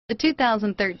The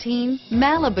 2013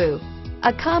 Malibu.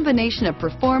 A combination of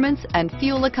performance and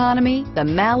fuel economy, the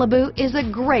Malibu is a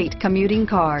great commuting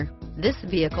car. This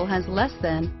vehicle has less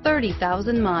than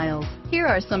 30,000 miles. Here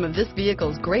are some of this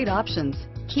vehicle's great options: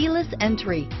 keyless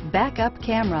entry, backup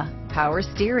camera, power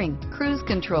steering, cruise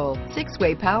control,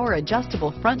 6-way power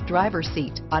adjustable front driver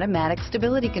seat, automatic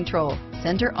stability control,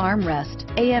 center armrest,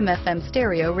 AM/FM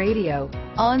stereo radio,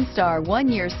 ONSTAR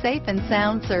 1-year safe and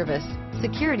sound service,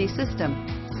 security system,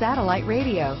 satellite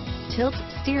radio, tilt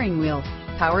steering wheel,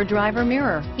 power driver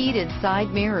mirror, heated side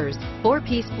mirrors,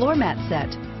 4-piece floor mat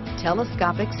set,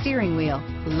 telescopic steering wheel,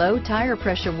 low tire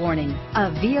pressure warning.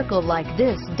 A vehicle like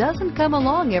this doesn't come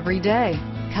along every day.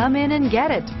 Come in and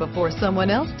get it before someone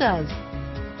else does.